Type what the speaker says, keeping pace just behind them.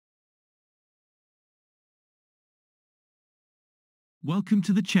Welcome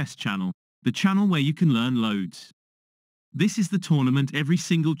to the Chess Channel, the channel where you can learn loads. This is the tournament every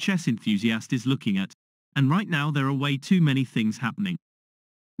single chess enthusiast is looking at, and right now there are way too many things happening.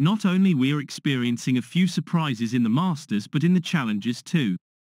 Not only we are experiencing a few surprises in the Masters but in the Challengers too.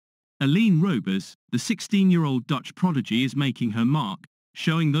 Aline Robers, the 16-year-old Dutch prodigy, is making her mark,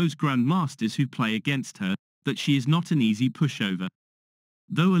 showing those grandmasters who play against her that she is not an easy pushover.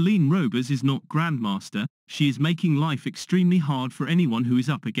 Though Aline Robers is not grandmaster, she is making life extremely hard for anyone who is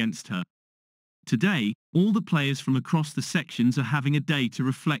up against her. Today, all the players from across the sections are having a day to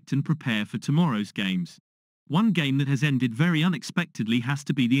reflect and prepare for tomorrow's games. One game that has ended very unexpectedly has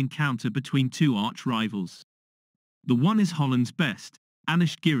to be the encounter between two arch-rivals. The one is Holland's best,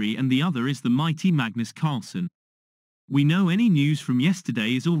 Anish Giri, and the other is the mighty Magnus Carlsen. We know any news from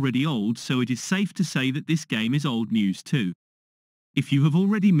yesterday is already old, so it is safe to say that this game is old news too. If you have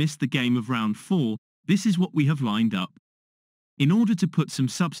already missed the game of round 4, this is what we have lined up. In order to put some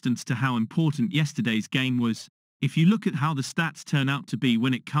substance to how important yesterday's game was, if you look at how the stats turn out to be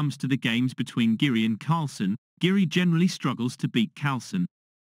when it comes to the games between Giri and Carlsen, Giri generally struggles to beat Carlsen.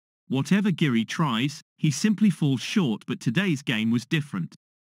 Whatever Giri tries, he simply falls short, but today's game was different.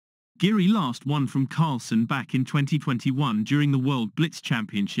 Giri last won from Carlsen back in 2021 during the World Blitz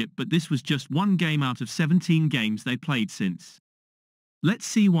Championship, but this was just one game out of 17 games they played since. Let's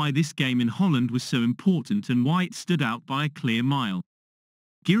see why this game in Holland was so important and why it stood out by a clear mile.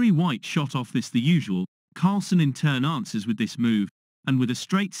 Giri White shot off this the usual, Carlsen in turn answers with this move, and with a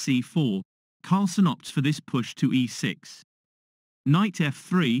straight c4, Carlsen opts for this push to e6. Knight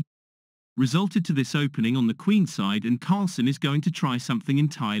f3 resulted to this opening on the queen side, and Carlsen is going to try something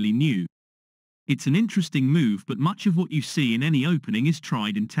entirely new. It's an interesting move, but much of what you see in any opening is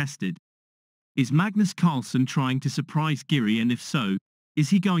tried and tested. Is Magnus Carlsen trying to surprise Giri, and if so, is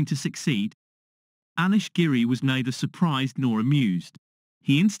he going to succeed? Anish Giri was neither surprised nor amused.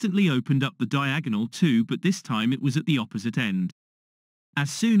 He instantly opened up the diagonal too, but this time it was at the opposite end. As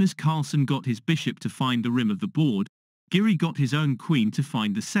soon as Carlsen got his bishop to find the rim of the board, Giri got his own queen to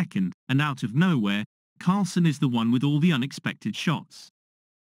find the second, and out of nowhere, Carlsen is the one with all the unexpected shots.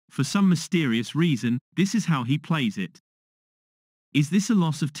 For some mysterious reason, this is how he plays it. Is this a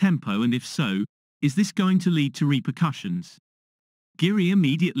loss of tempo, and if so, is this going to lead to repercussions? Giri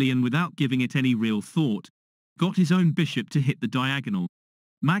immediately, and without giving it any real thought, got his own bishop to hit the diagonal.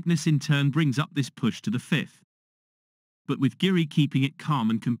 Magnus in turn brings up this push to the 5th. But with Giri keeping it calm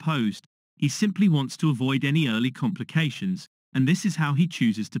and composed, he simply wants to avoid any early complications, and this is how he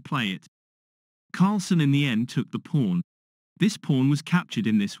chooses to play it. Carlsen in the end took the pawn. This pawn was captured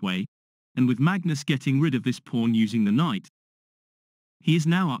in this way, and with Magnus getting rid of this pawn using the knight, he is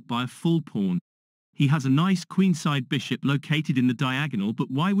now up by a full pawn. He has a nice queenside bishop located in the diagonal,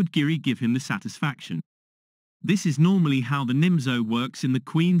 but why would Giri give him the satisfaction? This is normally how the Nimzo works in the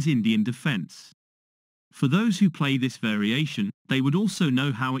Queen's Indian defense. For those who play this variation, they would also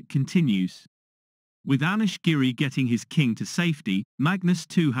know how it continues. With Anish Giri getting his king to safety, Magnus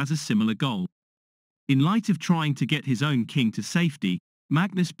too has a similar goal. In light of trying to get his own king to safety,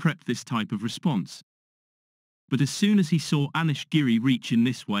 Magnus prepped this type of response. But as soon as he saw Anish Giri reach in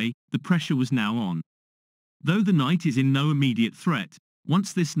this way, the pressure was now on. Though the knight is in no immediate threat,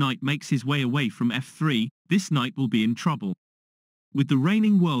 once this knight makes his way away from f3, this knight will be in trouble. With the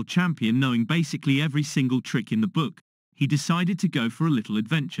reigning world champion knowing basically every single trick in the book, he decided to go for a little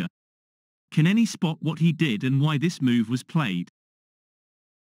adventure. Can any spot what he did and why this move was played?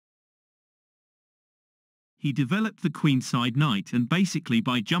 He developed the queenside knight, and basically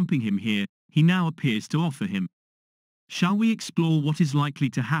by jumping him here, he now appears to offer him. Shall we explore what is likely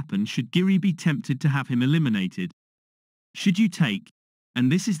to happen should Giri be tempted to have him eliminated? Should you take? And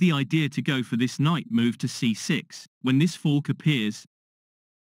this is the idea, to go for this knight move to c6, when this fork appears.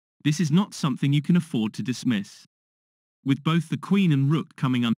 This is not something you can afford to dismiss. With both the queen and rook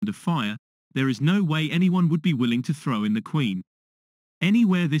coming under fire, there is no way anyone would be willing to throw in the queen.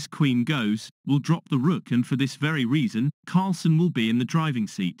 Anywhere this queen goes, will drop the rook, and for this very reason, Carlsen will be in the driving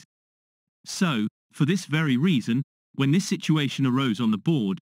seat. So, for this very reason, when this situation arose on the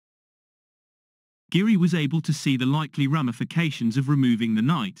board, Giri was able to see the likely ramifications of removing the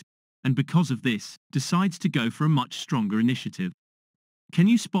knight, and because of this, decides to go for a much stronger initiative. Can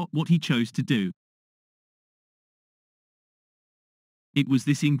you spot what he chose to do? It was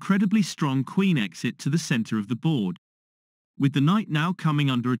this incredibly strong queen exit to the center of the board. With the knight now coming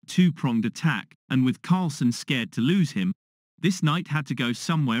under a two-pronged attack, and with Carlsen scared to lose him, this knight had to go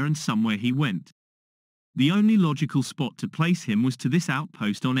somewhere, and somewhere he went. The only logical spot to place him was to this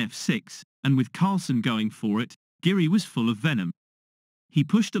outpost on f6, and with Carlsen going for it, Giri was full of venom. He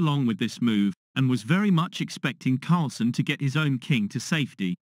pushed along with this move, and was very much expecting Carlsen to get his own king to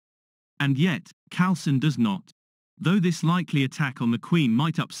safety. And yet, Carlsen does not. Though this likely attack on the queen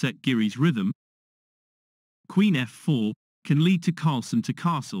might upset Giri's rhythm, queen f4 can lead to Carlsen to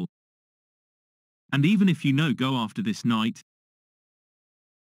castle. And even if you go after this knight,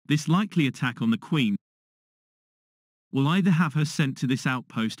 this likely attack on the queen will either have her sent to this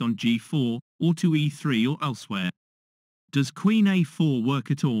outpost on g4, or to e3 or elsewhere. Does queen a4 work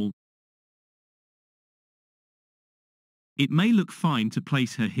at all? It may look fine to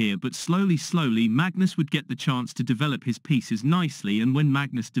place her here, but slowly Magnus would get the chance to develop his pieces nicely, and when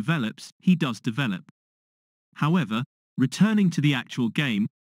Magnus develops, he does develop. However, returning to the actual game,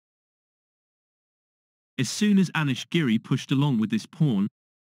 as soon as Anish Giri pushed along with this pawn,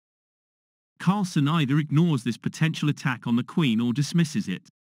 Carlsen either ignores this potential attack on the queen or dismisses it.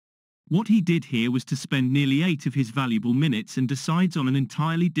 What he did here was to spend nearly 8 of his valuable minutes and decides on an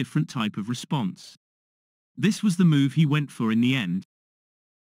entirely different type of response. This was the move he went for in the end.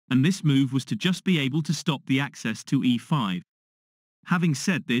 And this move was to just be able to stop the access to e5. Having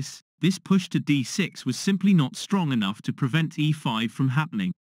said this, this push to d6 was simply not strong enough to prevent e5 from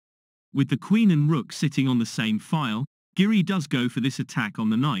happening. With the queen and rook sitting on the same file, Giri does go for this attack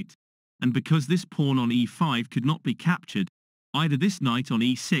on the knight. And because this pawn on e5 could not be captured, either this knight on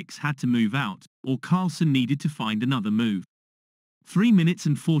e6 had to move out, or Carlsen needed to find another move. 3 minutes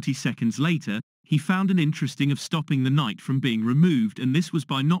and 40 seconds later, he found an interesting of stopping the knight from being removed, and this was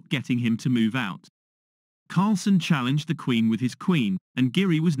by not getting him to move out. Carlsen challenged the queen with his queen, and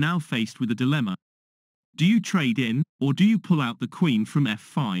Giri was now faced with a dilemma. Do you trade in, or do you pull out the queen from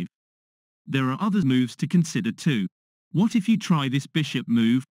f5? There are other moves to consider too. What if you try this bishop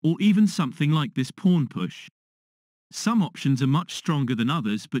move, or even something like this pawn push? Some options are much stronger than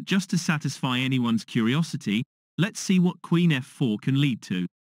others, but just to satisfy anyone's curiosity, let's see what queen f4 can lead to.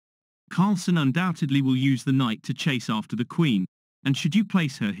 Carlsen undoubtedly will use the knight to chase after the queen, and should you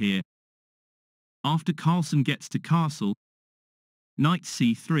place her here? After Carlsen gets to castle, knight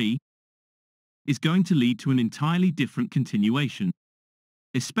c3 is going to lead to an entirely different continuation,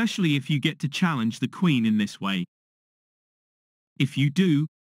 especially if you get to challenge the queen in this way. If you do,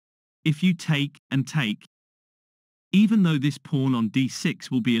 if you take and take, even though this pawn on d6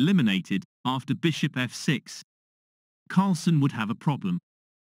 will be eliminated after bishop f6, Carlsen would have a problem.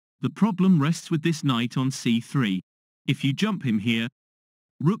 The problem rests with this knight on c3. If you jump him here,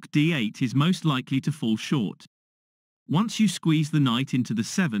 rook d8 is most likely to fall short. Once you squeeze the knight into the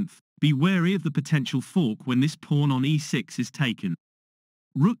 7th, be wary of the potential fork when this pawn on e6 is taken.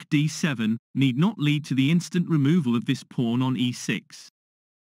 Rook d7 need not lead to the instant removal of this pawn on e6.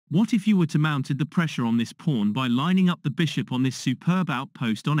 What if you were to mount the pressure on this pawn by lining up the bishop on this superb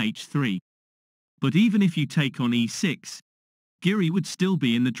outpost on h3? But even if you take on e6, Giri would still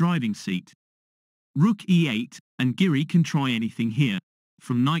be in the driving seat. Rook e8, and Giri can try anything here,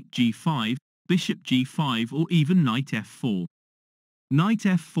 from knight g5, bishop g5, or even knight f4. Knight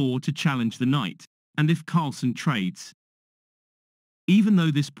f4 to challenge the knight, and if Carlsen trades, even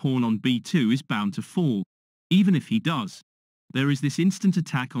though this pawn on b2 is bound to fall, even if he does, there is this instant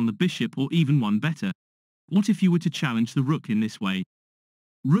attack on the bishop, or even one better. What if you were to challenge the rook in this way?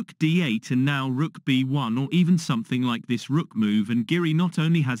 Rook d8 and now rook b1, or even something like this rook move, and Giri not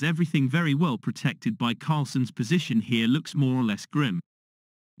only has everything very well protected by Carlsen's position here looks more or less grim.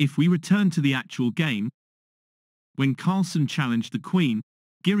 If we return to the actual game, when Carlsen challenged the queen,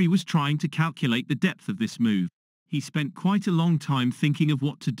 Giri was trying to calculate the depth of this move. He spent quite a long time thinking of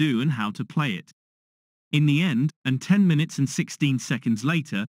what to do and how to play it. In the end, and 10 minutes and 16 seconds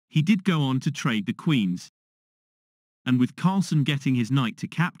later, he did go on to trade the queens. And with Carlsen getting his knight to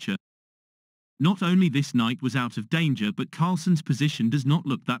capture, not only this knight was out of danger, but Carlsen's position does not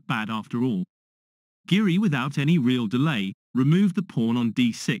look that bad after all. Giri, without any real delay, removed the pawn on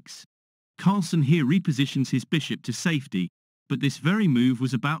d6. Carlsen here repositions his bishop to safety, but this very move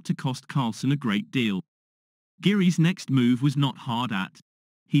was about to cost Carlsen a great deal. Giri's next move was not hard at.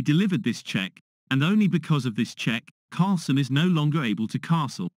 He delivered this check, and only because of this check, Carlsen is no longer able to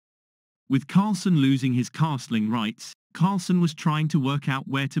castle. With Carlsen losing his castling rights, Carlsen was trying to work out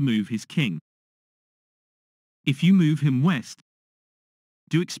where to move his king. If you move him west,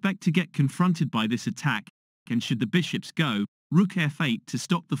 do expect to get confronted by this attack, and should the bishops go, rook f8 to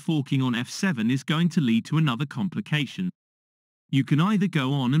stop the forking on f7 is going to lead to another complication. You can either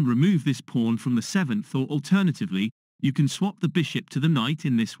go on and remove this pawn from the 7th, or alternatively, you can swap the bishop to the knight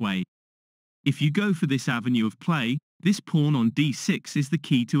in this way. If you go for this avenue of play, this pawn on d6 is the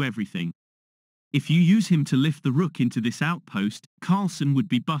key to everything. If you use him to lift the rook into this outpost, Carlsen would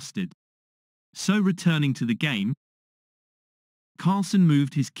be busted. So returning to the game, Carlsen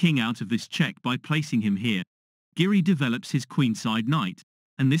moved his king out of this check by placing him here. Giri develops his queenside knight,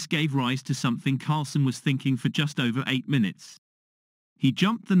 and this gave rise to something Carlsen was thinking for just over 8 minutes. He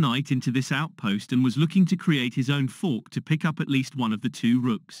jumped the knight into this outpost and was looking to create his own fork to pick up at least one of the two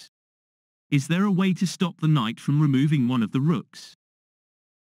rooks. Is there a way to stop the knight from removing one of the rooks?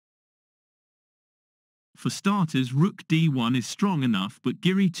 For starters, rook d1 is strong enough, but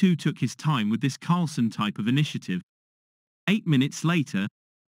Giri too took his time with this Carlsen type of initiative. 8 minutes later,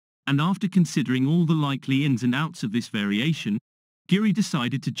 and after considering all the likely ins and outs of this variation, Giri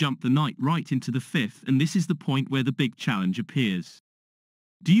decided to jump the knight right into the fifth, and this is the point where the big challenge appears.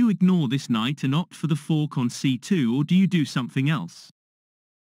 Do you ignore this knight and opt for the fork on c2, or do you do something else?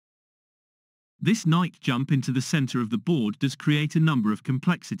 This knight jump into the center of the board does create a number of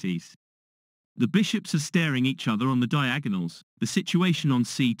complexities. The bishops are staring each other on the diagonals. The situation on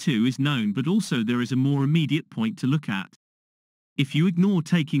c2 is known, but also there is a more immediate point to look at. If you ignore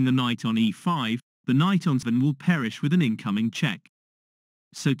taking the knight on e5, the knight on c7 will perish with an incoming check.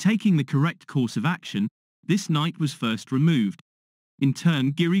 So taking the correct course of action, this knight was first removed. In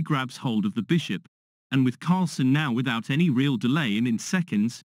turn, Giri grabs hold of the bishop, and with Carlsen now without any real delay and in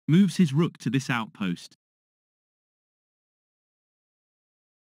seconds, moves his rook to this outpost.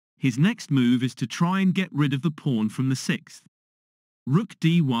 His next move is to try and get rid of the pawn from the sixth. Rook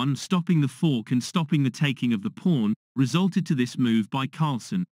d1, stopping the fork and stopping the taking of the pawn, resulted to this move by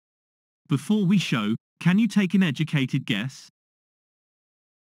Carlsen. Before we show, can you take an educated guess?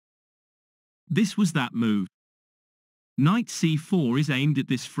 This was that move. Knight c4 is aimed at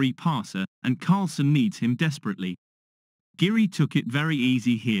this free passer, and Carlsen needs him desperately. Giri took it very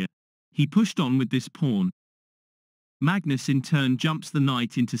easy here. He pushed on with this pawn. Magnus in turn jumps the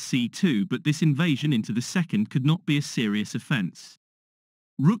knight into c2, but this invasion into the second could not be a serious offense.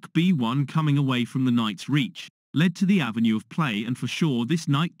 Rook b1 coming away from the knight's reach, led to the avenue of play, and for sure this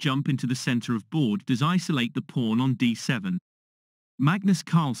knight jump into the center of board does isolate the pawn on d7. Magnus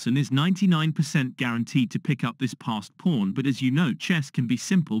Carlsen is 99% guaranteed to pick up this passed pawn, but as you know, chess can be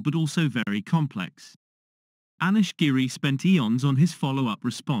simple but also very complex. Anish Giri spent eons on his follow-up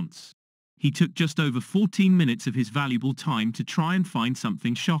response. He took just over 14 minutes of his valuable time to try and find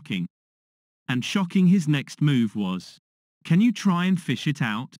something shocking. And shocking his next move was. Can you try and fish it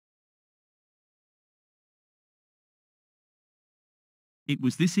out? It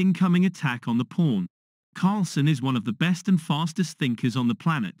was this incoming attack on the pawn. Carlsen is one of the best and fastest thinkers on the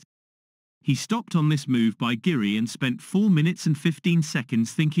planet. He stopped on this move by Giri and spent 4 minutes and 15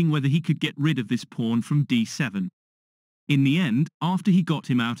 seconds thinking whether he could get rid of this pawn from d7. In the end, after he got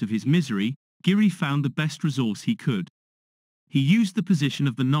him out of his misery, Giri found the best resource he could. He used the position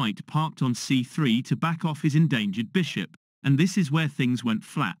of the knight parked on c3 to back off his endangered bishop, and this is where things went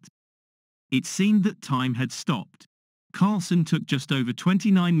flat. It seemed that time had stopped. Carlsen took just over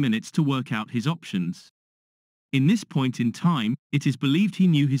 29 minutes to work out his options. In this point in time, it is believed he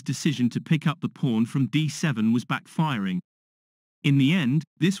knew his decision to pick up the pawn from d7 was backfiring. In the end,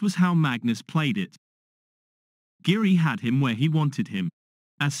 this was how Magnus played it. Giri had him where he wanted him.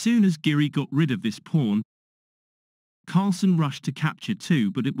 As soon as Giri got rid of this pawn, Carlsen rushed to capture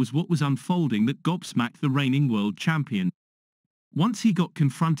too, but it was what was unfolding that gobsmacked the reigning world champion. Once he got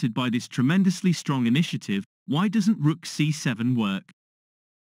confronted by this tremendously strong initiative, why doesn't rook c7 work?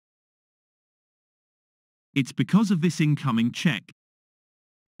 It's because of this incoming check.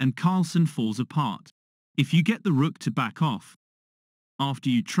 And Carlsen falls apart. If you get the rook to back off after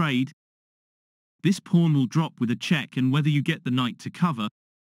you trade, this pawn will drop with a check, and whether you get the knight to cover,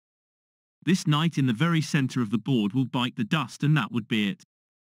 this knight in the very center of the board will bite the dust, and that would be it.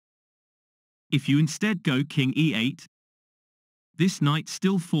 If you instead go king e8, this knight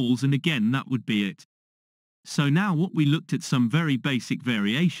still falls, and again that would be it. So now what we looked at some very basic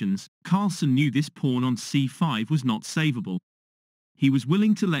variations, Carlsen knew this pawn on c5 was not savable. He was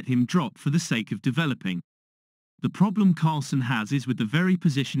willing to let him drop for the sake of developing. The problem Carlsen has is with the very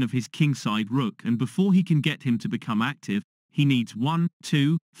position of his kingside rook, and before he can get him to become active, he needs 1,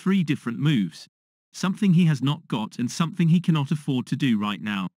 2, 3 different moves. Something he has not got and something he cannot afford to do right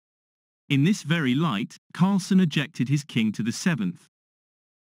now. In this very light, Carlsen ejected his king to the 7th.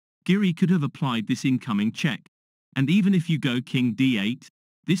 Giri could have applied this incoming check, and even if you go king d8,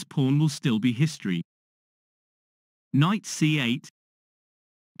 this pawn will still be history. Knight c8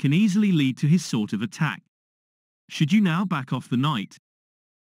 can easily lead to his sort of attack. Should you now back off the knight?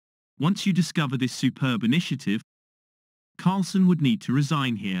 Once you discover this superb initiative, Carlsen would need to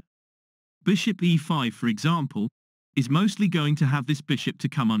resign here. Bishop e5, for example, is mostly going to have this bishop to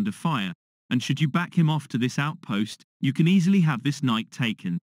come under fire, and should you back him off to this outpost, you can easily have this knight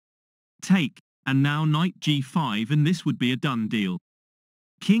taken. Take. And now knight g5, and this would be a done deal.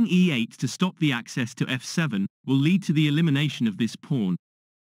 King e8 to stop the access to f7 will lead to the elimination of this pawn.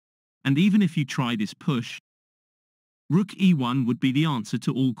 And even if you try this push, rook e1 would be the answer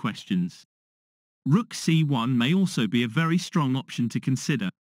to all questions. Rook c1 may also be a very strong option to consider.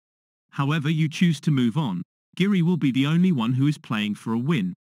 However you choose to move on, Giri will be the only one who is playing for a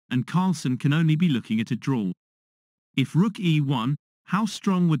win, and Carlsen can only be looking at a draw. If rook e1, how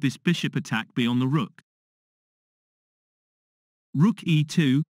strong would this bishop attack be on the rook? Rook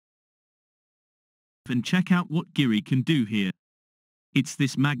e2, and check out what Giri can do here. It's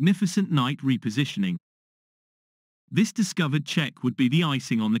this magnificent knight repositioning. This discovered check would be the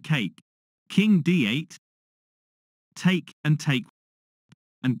icing on the cake. King d8, take and take,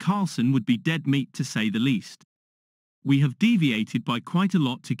 and Carlsen would be dead meat to say the least. We have deviated by quite a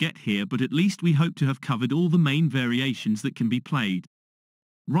lot to get here, but at least we hope to have covered all the main variations that can be played.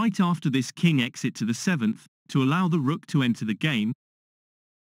 Right after this king exit to the 7th, to allow the rook to enter the game,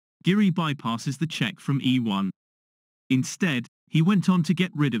 Giri bypasses the check from e1. Instead, he went on to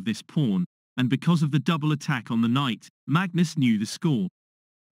get rid of this pawn, and because of the double attack on the knight, Magnus knew the score.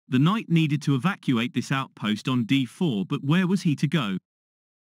 The knight needed to evacuate this outpost on d4, but where was he to go?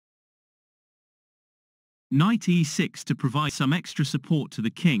 Knight e6 to provide some extra support to the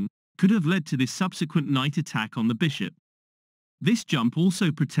king could have led to this subsequent knight attack on the bishop. This jump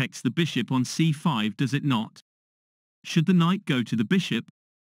also protects the bishop on c5, does it not? Should the knight go to the bishop,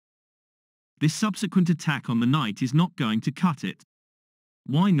 this subsequent attack on the knight is not going to cut it.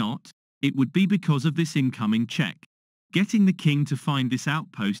 Why not? It would be because of this incoming check. Getting the king to find this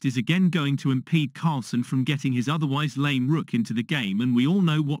outpost is again going to impede Carlsen from getting his otherwise lame rook into the game, and we all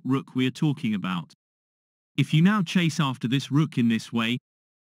know what rook we are talking about. If you now chase after this rook in this way,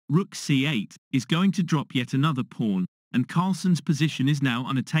 rook c8 is going to drop yet another pawn, and Carlsen's position is now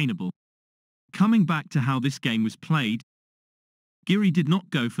unattainable. Coming back to how this game was played, Giri did not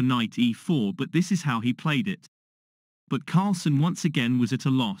go for knight e4, but this is how he played it. But Carlsen once again was at a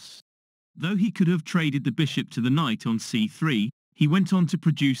loss. Though he could have traded the bishop to the knight on c3, he went on to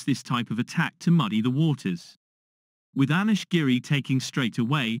produce this type of attack to muddy the waters. With Anish Giri taking straight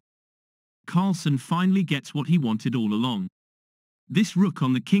away, Carlsen finally gets what he wanted all along. This rook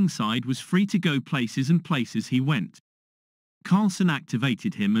on the king side was free to go places, and places he went. Carlsen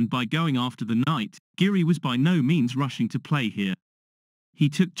activated him, and by going after the knight, Giri was by no means rushing to play here. He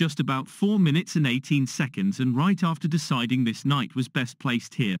took just about 4 minutes and 18 seconds, and right after deciding this knight was best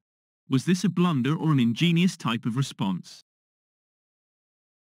placed here. Was this a blunder or an ingenious type of response?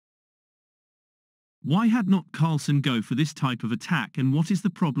 Why had not Carlsen go for this type of attack, and what is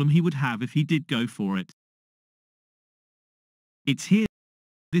the problem he would have if he did go for it? It's here.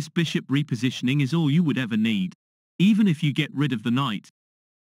 This bishop repositioning is all you would ever need. Even if you get rid of the knight.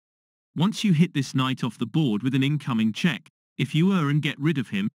 Once you hit this knight off the board with an incoming check, if you err and get rid of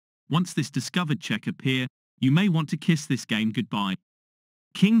him, once this discovered check appear, you may want to kiss this game goodbye.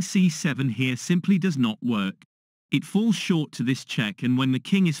 King c7 here simply does not work. It falls short to this check, and when the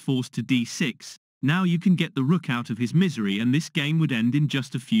king is forced to d6, now you can get the rook out of his misery, and this game would end in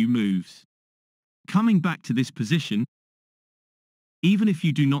just a few moves. Coming back to this position, even if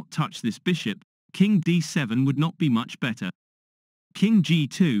you do not touch this bishop, king d7 would not be much better. King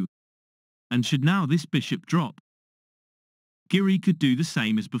g2. And should now this bishop drop, Giri could do the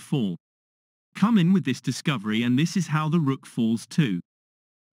same as before. Come in with this discovery, and this is how the rook falls too.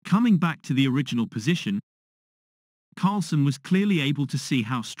 Coming back to the original position, Carlsen was clearly able to see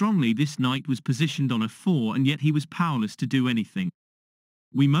how strongly this knight was positioned on f4, and yet he was powerless to do anything.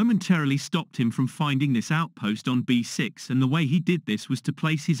 We momentarily stopped him from finding this outpost on b6, and the way he did this was to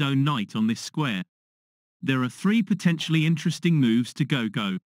place his own knight on this square. There are 3 potentially interesting moves to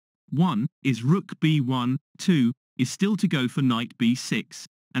go. 1 is rook b1, 2 is still to go for knight b6,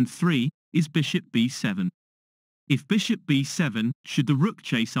 and 3 is bishop b7. If bishop b7, should the rook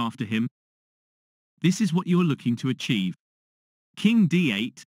chase after him, this is what you're looking to achieve. King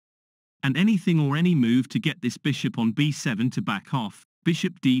d8, and anything or any move to get this bishop on b7 to back off,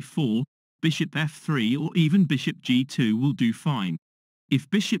 bishop d4, bishop f3, or even bishop g2 will do fine. If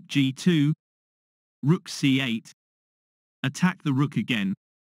bishop g2, rook c8, attack the rook again.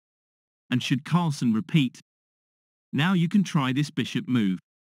 And should Carlsen repeat, now you can try this bishop move.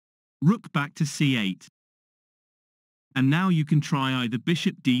 Rook back to c8. And now you can try either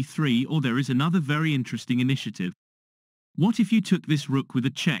bishop d3, or there is another very interesting initiative. What if you took this rook with a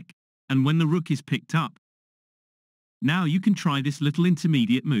check, and when the rook is picked up, now you can try this little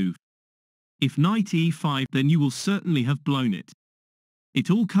intermediate move. If knight e5, then you will certainly have blown it. It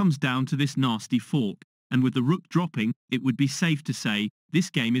all comes down to this nasty fork, and with the rook dropping, it would be safe to say, this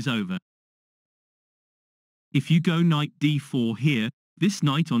game is over. If you go knight d4 here, this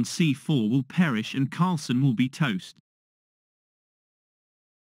knight on c4 will perish and Carlsen will be toast.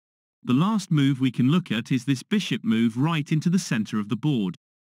 The last move we can look at is this bishop move right into the center of the board.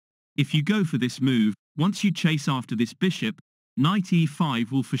 If you go for this move, once you chase after this bishop, knight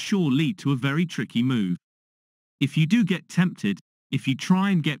e5 will for sure lead to a very tricky move. If you do get tempted, if you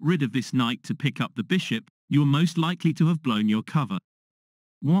try and get rid of this knight to pick up the bishop, you're most likely to have blown your cover.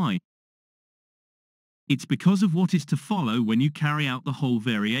 Why? It's because of what is to follow when you carry out the whole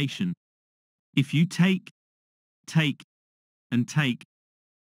variation. If you take, and take,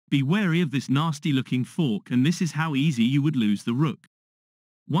 be wary of this nasty looking fork, and this is how easy you would lose the rook.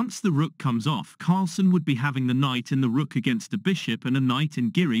 Once the rook comes off, Carlsen would be having the knight and the rook against a bishop, and a knight in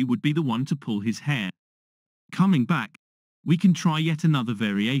Giri would be the one to pull his hair. Coming back, we can try yet another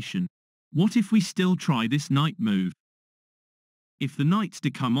variation. What if we still try this knight move? If the knight's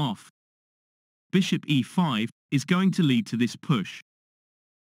to come off, bishop e5 is going to lead to this push.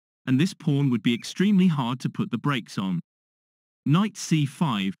 And this pawn would be extremely hard to put the brakes on. Knight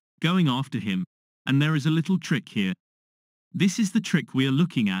c5, going after him, and there is a little trick here. This is the trick we are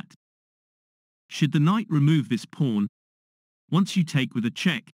looking at. Should the knight remove this pawn, once you take with a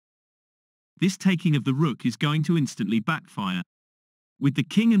check, this taking of the rook is going to instantly backfire. With the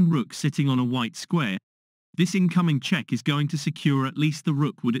king and rook sitting on a white square, this incoming check is going to secure at least the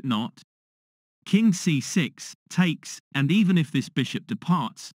rook, would it not? King c6, takes, and even if this bishop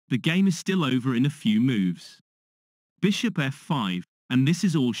departs, the game is still over in a few moves. Bishop f5, and this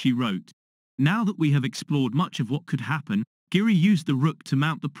is all she wrote. Now that we have explored much of what could happen, Giri used the rook to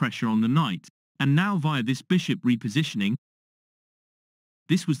mount the pressure on the knight, and now via this bishop repositioning,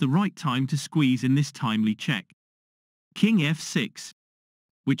 this was the right time to squeeze in this timely check. King f6,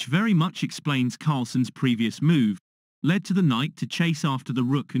 which very much explains Carlsen's previous move, led to the knight to chase after the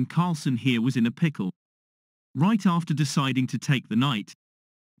rook, and Carlsen here was in a pickle. Right after deciding to take the knight,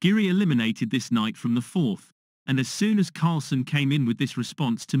 Giri eliminated this knight from the fourth, and as soon as Carlsen came in with this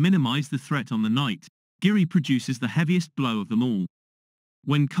response to minimize the threat on the knight, Giri produces the heaviest blow of them all.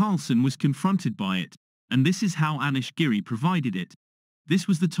 When Carlsen was confronted by it, and this is how Anish Giri provided it, this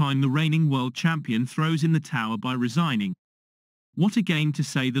was the time the reigning world champion throws in the towel by resigning. What a game to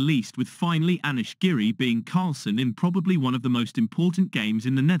say the least, with finally Anish Giri being Carlsen in probably one of the most important games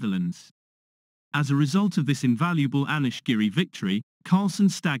in the Netherlands. As a result of this invaluable Anish Giri victory, Carlsen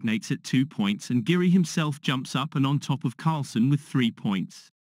stagnates at 2 points and Giri himself jumps up and on top of Carlsen with 3 points.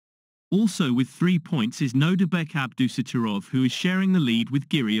 Also with 3 points is Nodebek Abdusattorov, who is sharing the lead with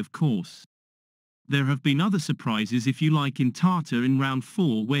Giri, of course. There have been other surprises, if you like, in Tata in round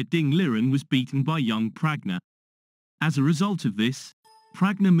 4, where Ding Liren was beaten by young Pragna. As a result of this,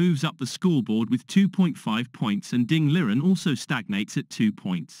 Pragna moves up the scoreboard with 2.5 points and Ding Liren also stagnates at 2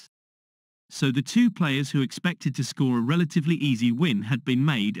 points. So the two players who expected to score a relatively easy win had been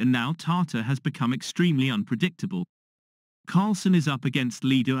made, and now Tata has become extremely unpredictable. Carlsen is up against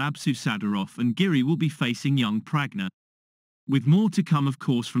leader Abdusattorov and Giri will be facing young Pragna. With more to come, of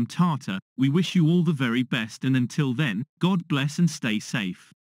course, from Tata, we wish you all the very best, and until then, God bless and stay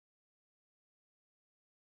safe.